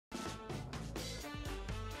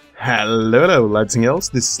Hello, lads and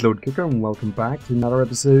girls, this is Lord Cooker and welcome back to another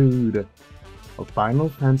episode of Final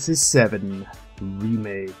Fantasy VII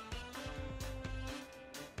Remake.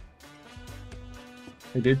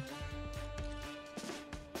 Hey dude.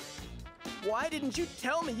 Why didn't you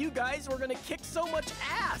tell me you guys were gonna kick so much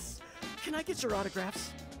ass? Can I get your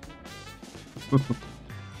autographs?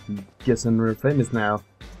 Guessing we're famous now.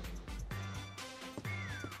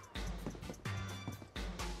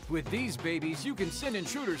 With these babies, you can send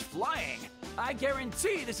intruders flying. I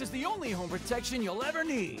guarantee this is the only home protection you'll ever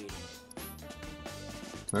need.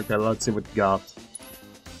 Okay, let's see what we got.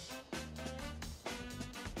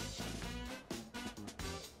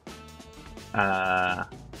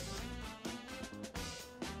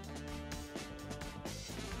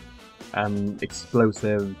 An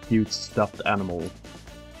explosive, huge stuffed animal.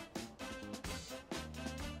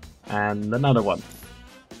 And another one.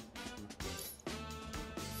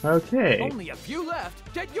 Okay. Only a few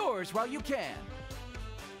left. Get yours while you can.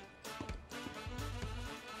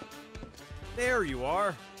 There you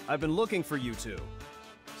are. I've been looking for you two.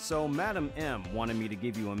 So Madam M wanted me to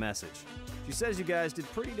give you a message. She says you guys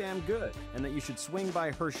did pretty damn good, and that you should swing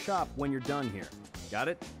by her shop when you're done here. Got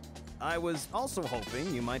it? I was also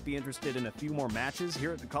hoping you might be interested in a few more matches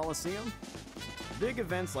here at the Coliseum. Big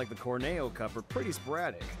events like the Corneo Cup are pretty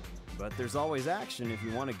sporadic, but there's always action if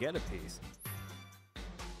you want to get a piece.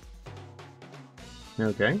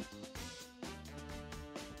 Okay.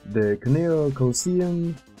 The Corneo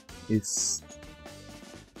Coliseum is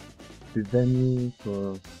the venue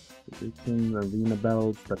for racing arena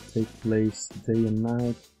battles that take place day and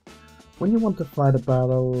night. When you want to fight a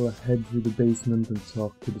battle, head to the basement and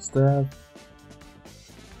talk to the staff.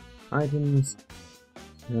 Items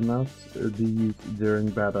cannot be used during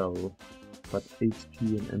battle, but HP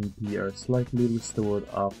and MP are slightly restored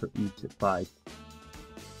after each fight.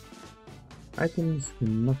 Items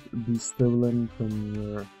cannot be stolen from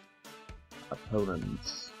your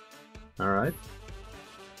opponents. Alright.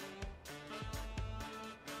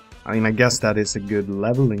 I mean, I guess that is a good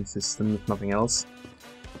leveling system, if nothing else.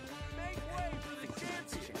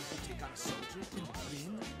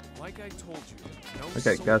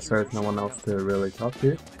 Okay, guess there's no one else to really talk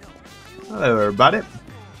to. Hello everybody.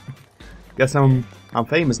 Guess I'm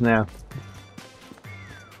famous now.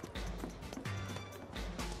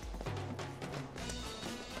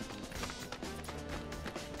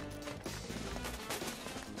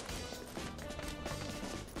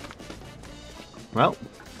 Well,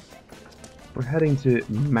 we're heading to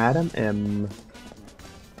Madam M.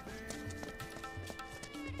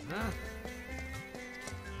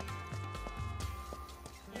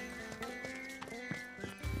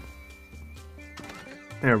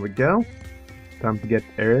 There we go. Time to get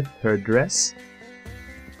Aerith her dress.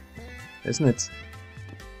 Isn't it?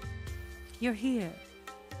 You're here.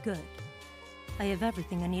 Good. I have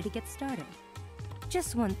everything I need to get started.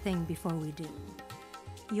 Just one thing before we do.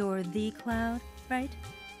 You're the Cloud, right?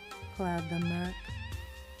 Cloud the Merc.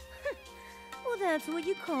 Well, that's what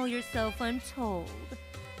you call yourself, I'm told.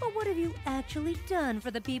 But what have you actually done for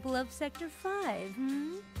the people of Sector 5,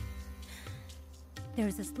 hmm?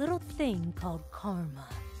 There's this little thing called karma.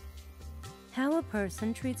 How a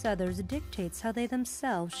person treats others dictates how they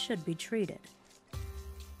themselves should be treated.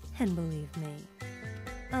 And believe me,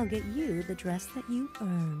 I'll get you the dress that you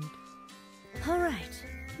earned. Alright,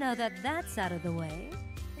 now that that's out of the way,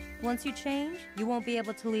 once you change, you won't be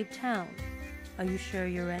able to leave town. Are you sure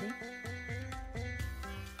you're ready?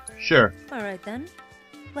 Sure. Alright then,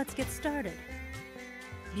 let's get started.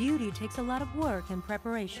 Beauty takes a lot of work and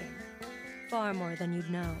preparation. Far more than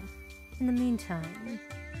you'd know. In the meantime,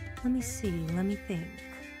 let me think.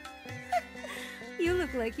 You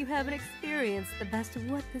look like you haven't experienced the best of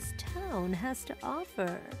what this town has to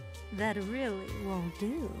offer. That really won't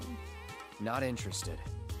do. Not interested.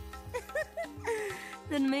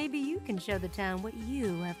 Then maybe you can show the town what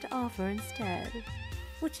you have to offer instead.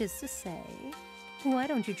 Which is to say, why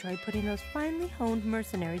don't you try putting those finely honed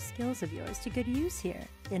mercenary skills of yours to good use here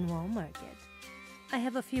in Wall Market? I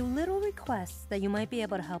have a few little requests that you might be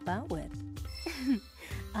able to help out with.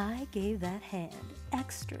 I gave that hand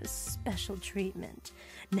extra special treatment.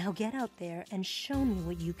 Now get out there and show me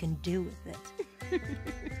what you can do with it.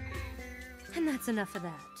 And that's enough of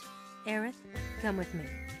that. Aerith, come with me.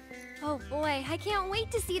 Oh boy, I can't wait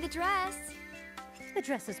to see the dress. The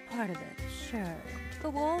dress is part of it, sure.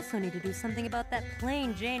 But we'll also need to do something about that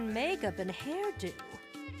plain Jane makeup and hairdo.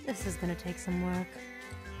 This is gonna take some work.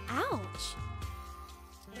 Ouch.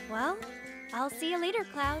 Well, I'll see you later,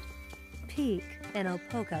 Cloud. Peek, and I'll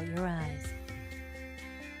poke out your eyes.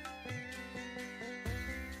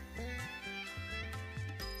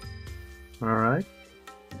 Alright.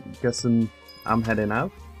 guessing I'm heading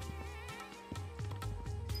out.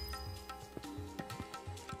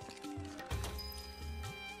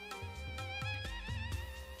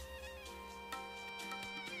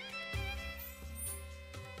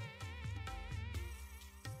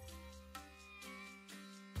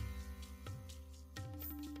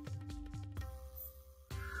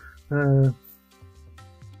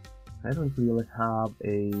 I don't really have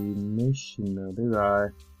a mission now, do I?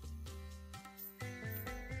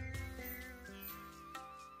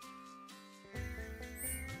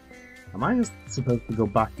 Am I just supposed to go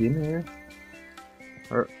back in here?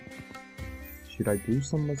 Or should I do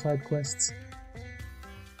some side quests?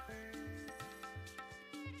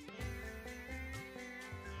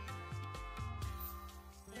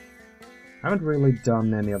 I haven't really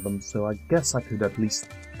done any of them, so I guess I could at least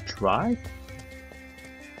try?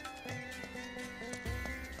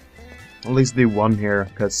 At least do one here,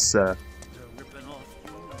 because of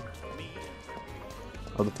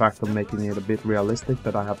the fact of making it a bit realistic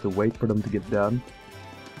that I have to wait for them to get done.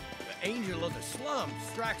 The angel of the slums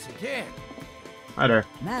strikes again. Hi there.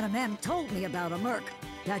 Madam M told me about a merc.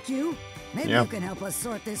 That you? Maybe Yeah. you can help us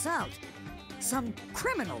sort this out. Some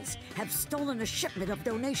criminals have stolen a shipment of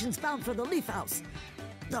donations bound for the Leaf House.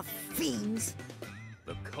 The fiends.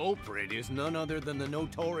 The culprit is none other than the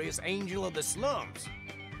notorious angel of the slums.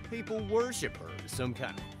 People worship her as some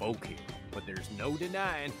kind of folk hero, but there's no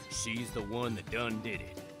denying she's the one that done did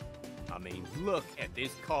it. I mean, look at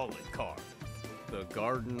this calling card. The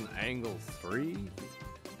Garden Angle 3?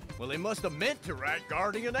 Well, they must have meant to write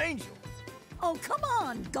Guardian Angel. Oh, come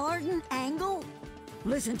on, Garden Angle.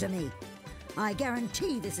 Listen to me. I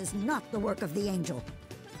guarantee this is not the work of the angel.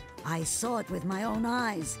 I saw it with my own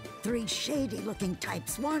eyes. 3 shady-looking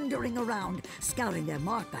types wandering around, scouting their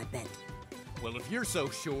mark, I bet. Well, if you're so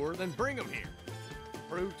sure, then bring them here.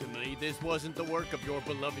 Prove to me this wasn't the work of your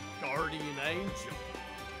beloved Guardian Angel.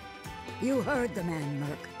 You heard the man,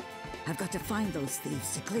 Merc. I've got to find those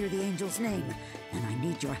thieves to clear the angel's name, and I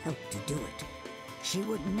need your help to do it. She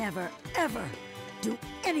would never, ever do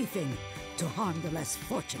anything to harm the less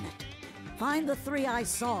fortunate. Find the 3 I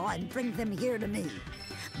saw and bring them here to me.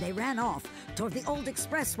 They ran off toward the old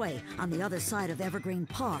expressway on the other side of Evergreen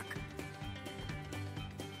Park.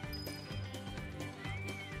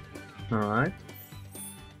 Alright.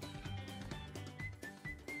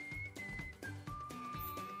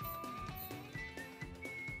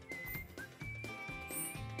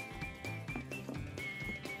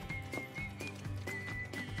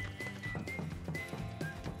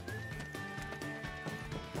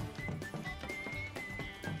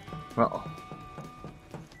 Well,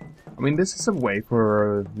 I mean, this is a way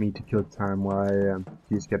for me to kill time while I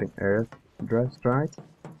use getting Earth dressed, right?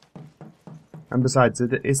 And besides,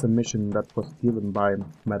 it is a mission that was given by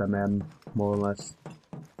Madam M, more or less.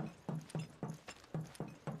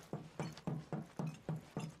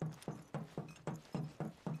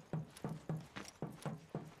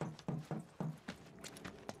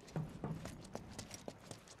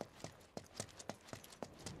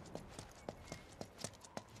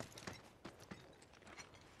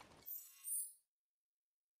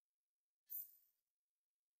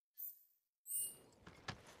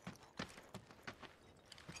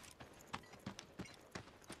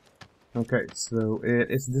 Okay, so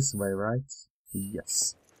it is this way, right?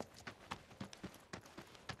 Yes.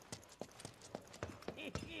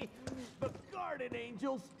 The Guardian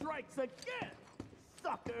Angel strikes again,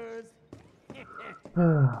 suckers!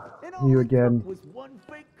 You again. Was one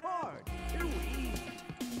fake card. Too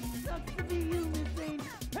easy. Sucks to be you, Miss Angel.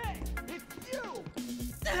 Hey, it's you!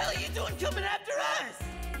 The hell are you doing coming after us?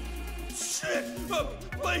 Shit!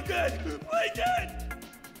 Play dead! Play dead!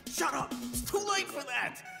 Shut up! It's too late for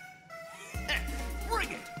that!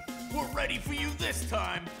 Bring it! We're ready for you this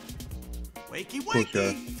time! Wakey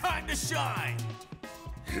wakey! Time to shine!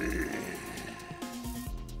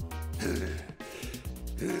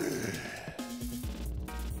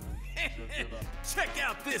 Check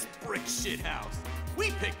out this brick shithouse!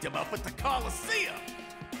 We picked him up at the Coliseum!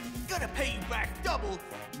 Gonna pay you back double,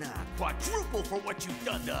 nah, quadruple for what you've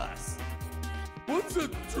done to us! What's a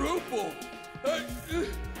druple?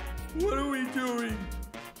 What are we doing?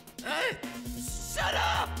 Shut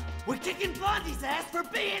up! We're kicking Blondie's ass for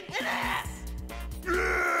being an ass!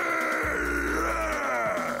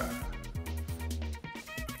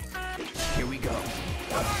 Here we go.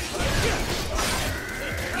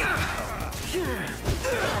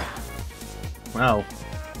 Wow.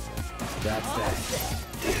 That's that.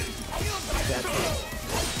 That's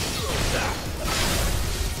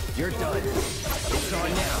it. You're done. It's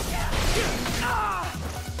on now.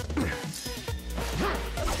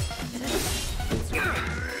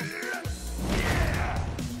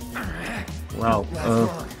 Wow.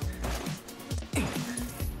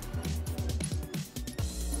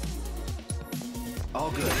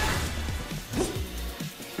 All good.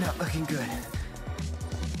 Not looking good.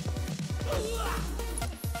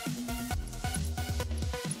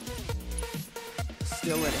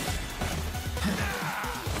 Still in it.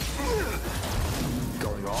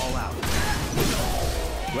 Going all out.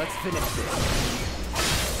 Let's finish this.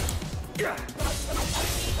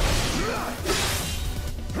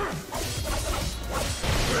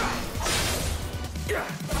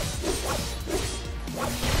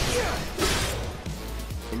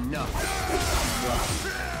 Enough.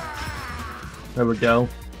 There we go.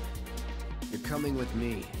 You're coming with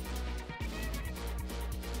me.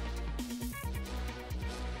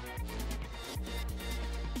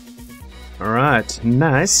 Alright,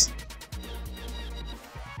 nice.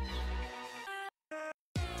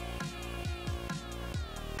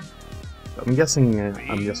 I'm guessing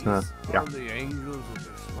I'm just gonna... Yeah. The angels of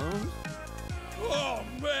the slums? Oh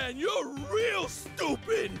man, you're real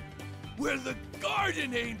stupid! We're the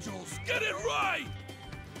Guardian Angels! Get it right!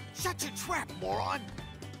 Shut your trap, moron!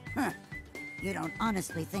 Huh. You don't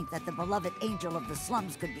honestly think that the beloved angel of the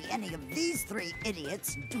slums could be any of these three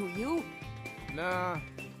idiots, do you? Nah,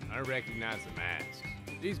 I recognize the masks.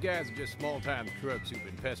 These guys are just small-time crooks who've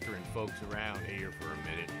been pestering folks around here for a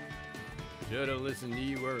minute. Should've listened to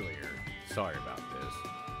you earlier. Sorry about this.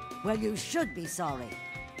 Well, you should be sorry.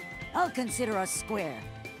 I'll consider us square,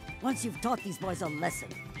 once you've taught these boys a lesson.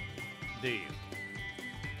 Deal.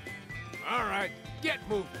 All right, get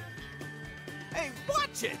moving. Hey,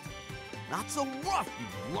 watch it! Not so rough,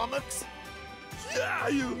 you lummox! Yeah,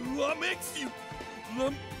 you lummox! You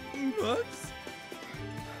lummox!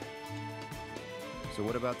 So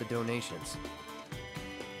what about the donations?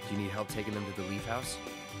 Do you need help taking them to the Leaf House?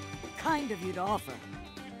 Kind of you to offer,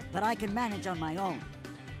 but I can manage on my own.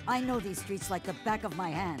 I know these streets like the back of my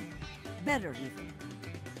hand. Better, even.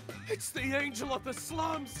 It's the Angel of the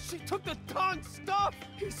Slums! She took the Khan stuff!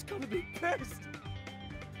 He's gonna be pissed!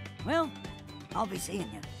 Well, I'll be seeing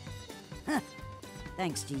you.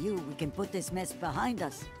 Thanks to you, we can put this mess behind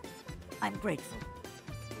us. I'm grateful.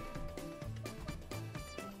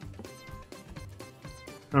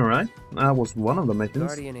 Alright, that was one of the missions.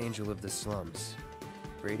 Guardian Angel of the Slums.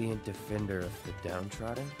 Radiant Defender of the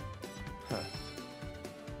Downtrodden? Huh.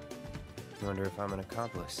 Wonder if I'm an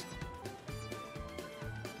accomplice.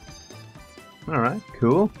 Alright,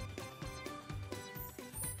 cool.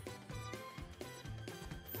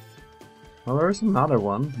 Well, there's another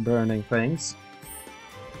one, burning things.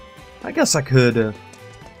 I guess I could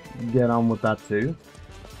get on with that too.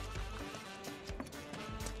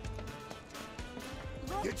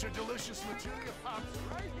 Get your delicious materia pops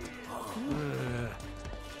right here!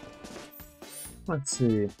 Let's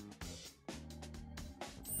see.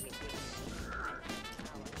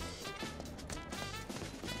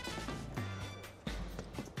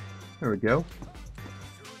 There we go.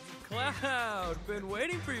 Cloud, been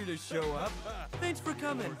waiting for you to show up. Thanks for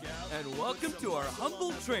coming, and welcome to our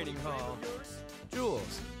humble training hall.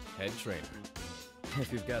 Jules, head trainer.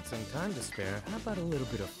 If you've got some time to spare, how about a little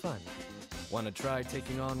bit of fun? Want to try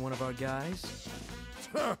taking on one of our guys?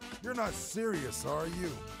 You're not serious, are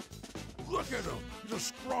you? Look at him! He's a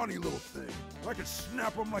scrawny little thing. I could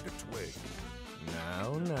snap him like a twig.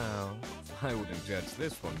 Now, I wouldn't judge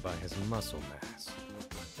this one by his muscle mass.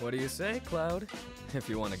 What do you say, Cloud? If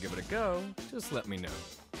you want to give it a go, just let me know.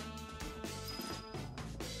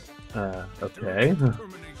 Okay.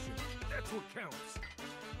 Determination. That's what counts.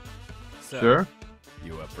 So, Sure.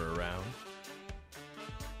 you up for a round?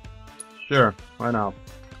 Sure, why not?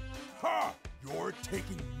 Ha! You're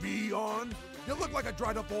taking me on? You look like a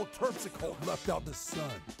dried up old terpsichore left out in the sun.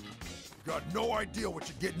 You've got no idea what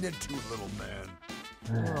you're getting into, little man.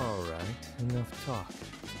 All right, enough talk.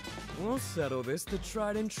 We'll settle this the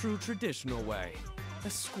tried and true traditional way. A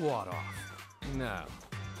squat off. Now,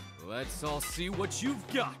 let's all see what you've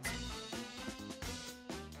got.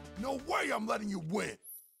 No way I'm letting you win!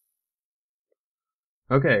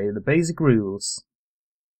 Okay, the basic rules.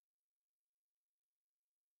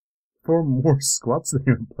 4 more squats than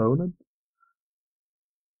your opponent.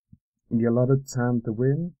 The allotted time to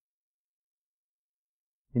win.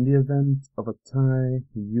 In the event of a tie,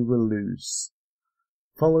 you will lose.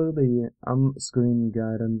 Follow the on-screen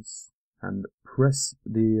guidance and press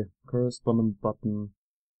the corresponding button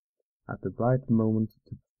at the right moment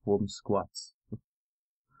to perform squats.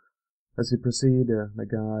 As you proceed, the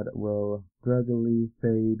guide will gradually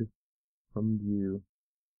fade from view,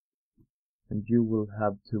 and you will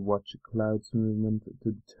have to watch Cloud's movement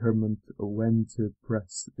to determine when to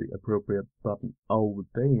press the appropriate button. Oh,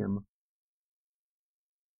 damn.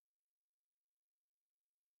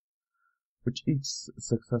 With each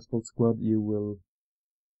successful squad, your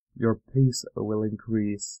pace will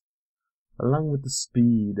increase, along with the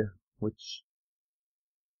speed, which,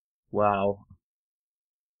 wow,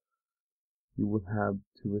 you will have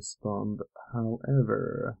to respond.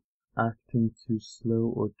 However, acting too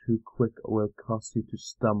slow or too quick will cause you to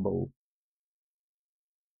stumble.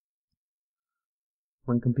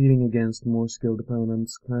 When competing against more skilled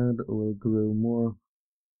opponents, Cloud will grow more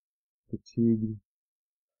fatigued,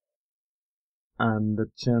 and the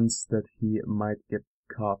chance that he might get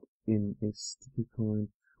caught in a sticky point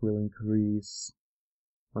will increase.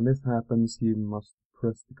 When this happens, you must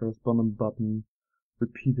press the corresponding button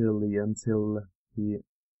repeatedly until the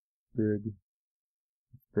big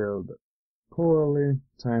filled. Poorly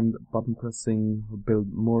timed button pressing will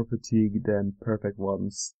build more fatigue than perfect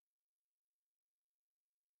ones.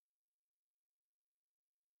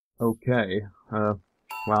 Okay,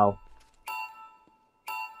 wow.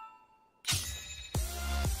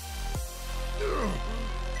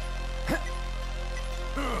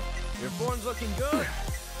 Your form's looking good.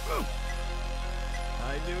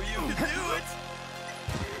 I knew you could do it.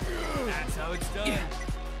 That's how it's done.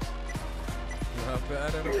 Not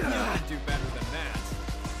bad at all. You can do better than that.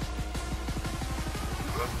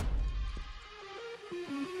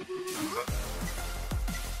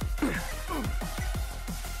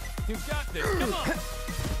 You've got this. Come on.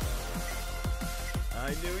 I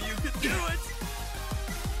knew you could do it.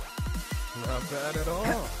 Not bad at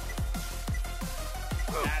all.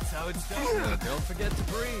 That's how it's done. Don't forget to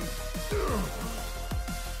breathe.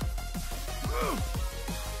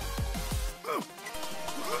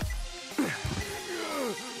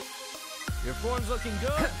 Your form's looking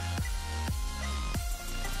good.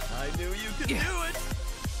 I knew you could do it.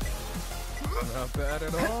 Not bad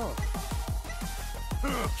at all.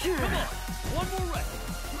 Come on, one more rep.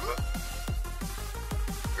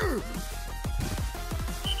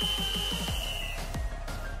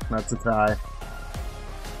 That's a tie.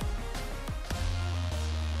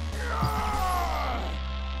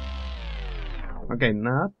 Okay,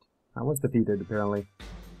 not. I was defeated apparently.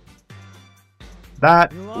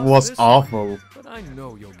 That was awful. But I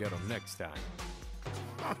know you'll get them next time.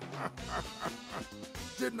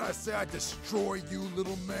 Didn't I say I'd destroy you,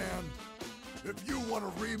 little man? If you want a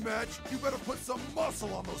rematch, you better put some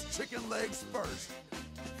muscle on those chicken legs first.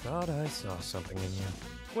 Thought I saw something in you.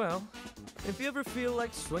 Well, if you ever feel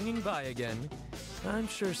like swinging by again, I'm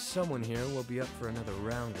sure someone here will be up for another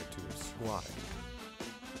round or two of squatting.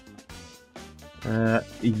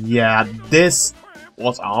 Yeah, this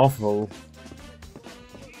was awful.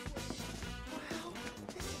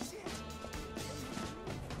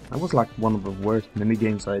 That was like one of the worst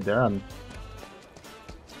minigames I done.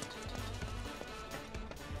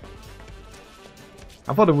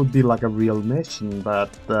 I thought it would be like a real mission, but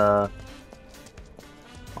it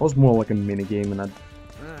was more like a minigame and I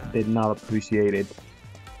did not appreciate it.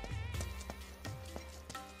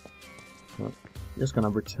 So, just gonna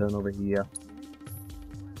return over here.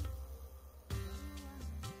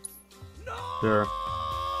 Sure.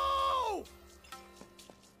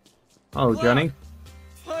 Oh, Johnny?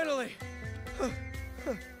 Finally!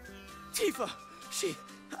 Tifa! She's...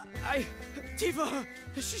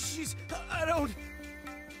 I don't...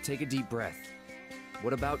 Take a deep breath.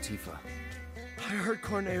 What about Tifa? I heard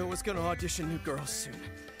Corneo was gonna audition new girls soon.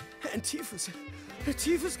 And Tifa's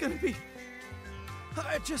gonna be...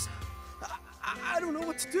 I don't know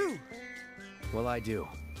what to do. Well, I do.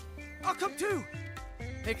 I'll come too!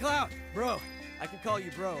 Hey, Cloud, bro. I can call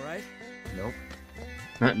you bro, right? Nope.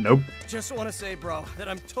 Nope. Just want to say, bro, that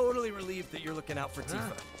I'm totally relieved that you're looking out for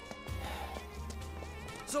Tifa.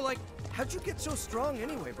 So, like, how'd you get so strong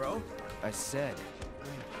anyway, bro? I said.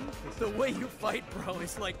 The way you fight, bro,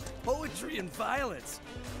 is like poetry and violence.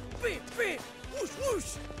 Bam, bam, whoosh,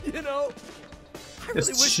 whoosh, you know? I really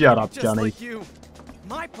Just wish shut I up, was just Johnny. like you.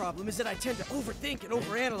 My problem is that I tend to overthink and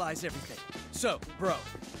overanalyze everything. So, bro,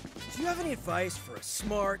 do you have any advice for a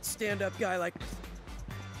smart, stand-up guy like...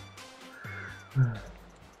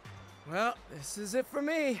 Well, this is it for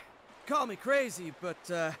me. Call me crazy, but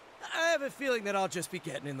I have a feeling that I'll just be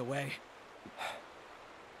getting in the way.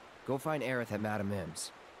 Go find Aerith at Madame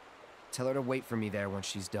M's. Tell her to wait for me there when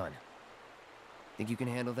she's done. Think you can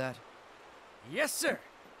handle that? Yes, sir.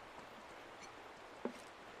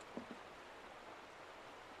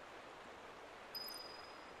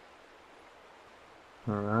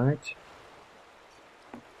 All right.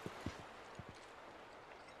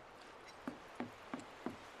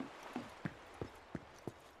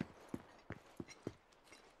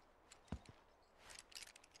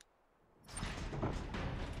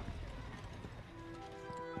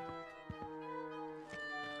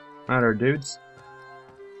 Other dudes.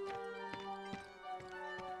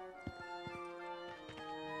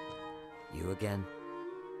 You again?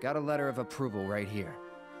 Got a letter of approval right here.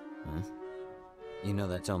 Huh? You know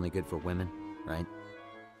that's only good for women, right?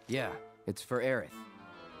 Yeah, it's for Aerith.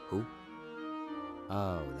 Who?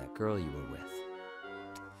 Oh, that girl you were with.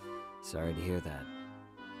 Sorry to hear that.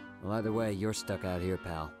 Well, either way, you're stuck out here,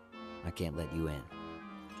 pal. I can't let you in.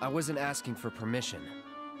 I wasn't asking for permission.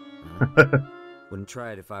 Huh? Wouldn't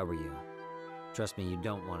try it if I were you. Trust me, you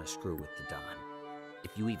don't want to screw with the Don.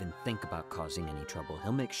 If you even think about causing any trouble,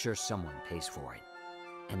 he'll make sure someone pays for it.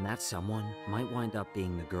 And that someone might wind up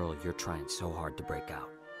being the girl you're trying so hard to break out.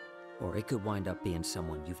 Or it could wind up being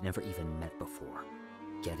someone you've never even met before.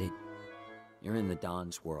 Get it? You're in the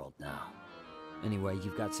Don's world now. Anyway,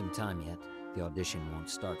 you've got some time yet. The audition won't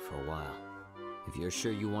start for a while. If you're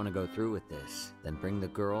sure you want to go through with this, then bring the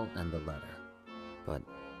girl and the letter. But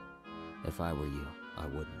if I were you, I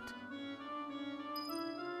wouldn't.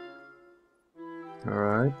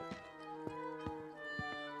 Alright.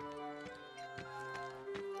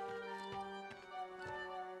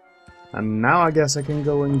 And now I guess I can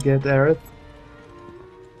go and get Aerith.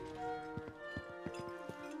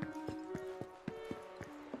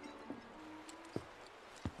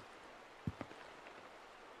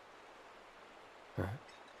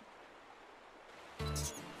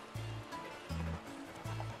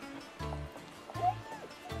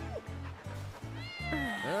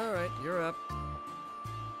 Alright, you're up.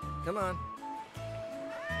 Come on.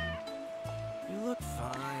 You look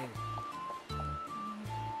fine.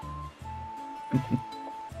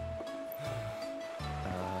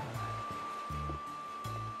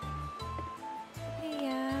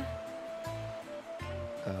 Yeah.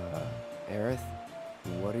 Aerith,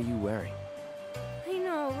 what are you wearing? I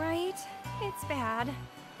know, right? It's bad.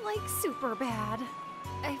 Like, super bad.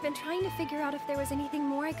 I've been trying to figure out if there was anything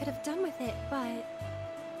more I could have done with it, but...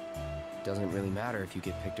 Doesn't really matter if you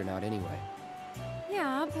get picked or not anyway.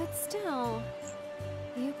 Yeah, but still...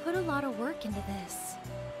 You put a lot of work into this.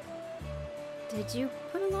 Did you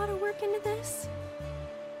put a lot of work into this?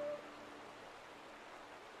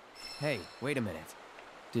 Hey, wait a minute.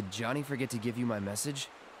 Did Johnny forget to give you my message?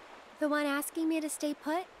 The one asking me to stay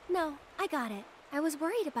put? No, I got it. I was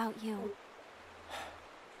worried about you.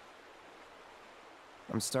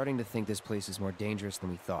 I'm starting to think this place is more dangerous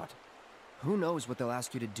than we thought. Who knows what they'll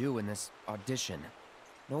ask you to do in this audition?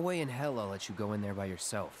 No way in hell I'll let you go in there by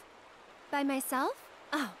yourself. By myself?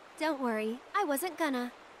 Oh, don't worry. I wasn't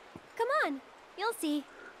gonna. Come on, you'll see.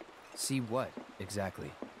 See what,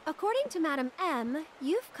 exactly? According to Madam M,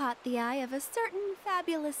 you've caught the eye of a certain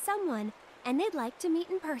fabulous someone, and they'd like to meet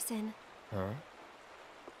in person. Huh?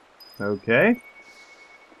 Okay.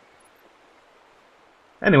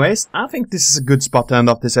 Anyways, I think this is a good spot to end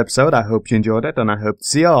off this episode. I hope you enjoyed it, and I hope to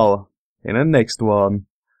see y'all in the next one.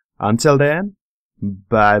 Until then,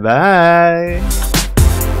 bye bye!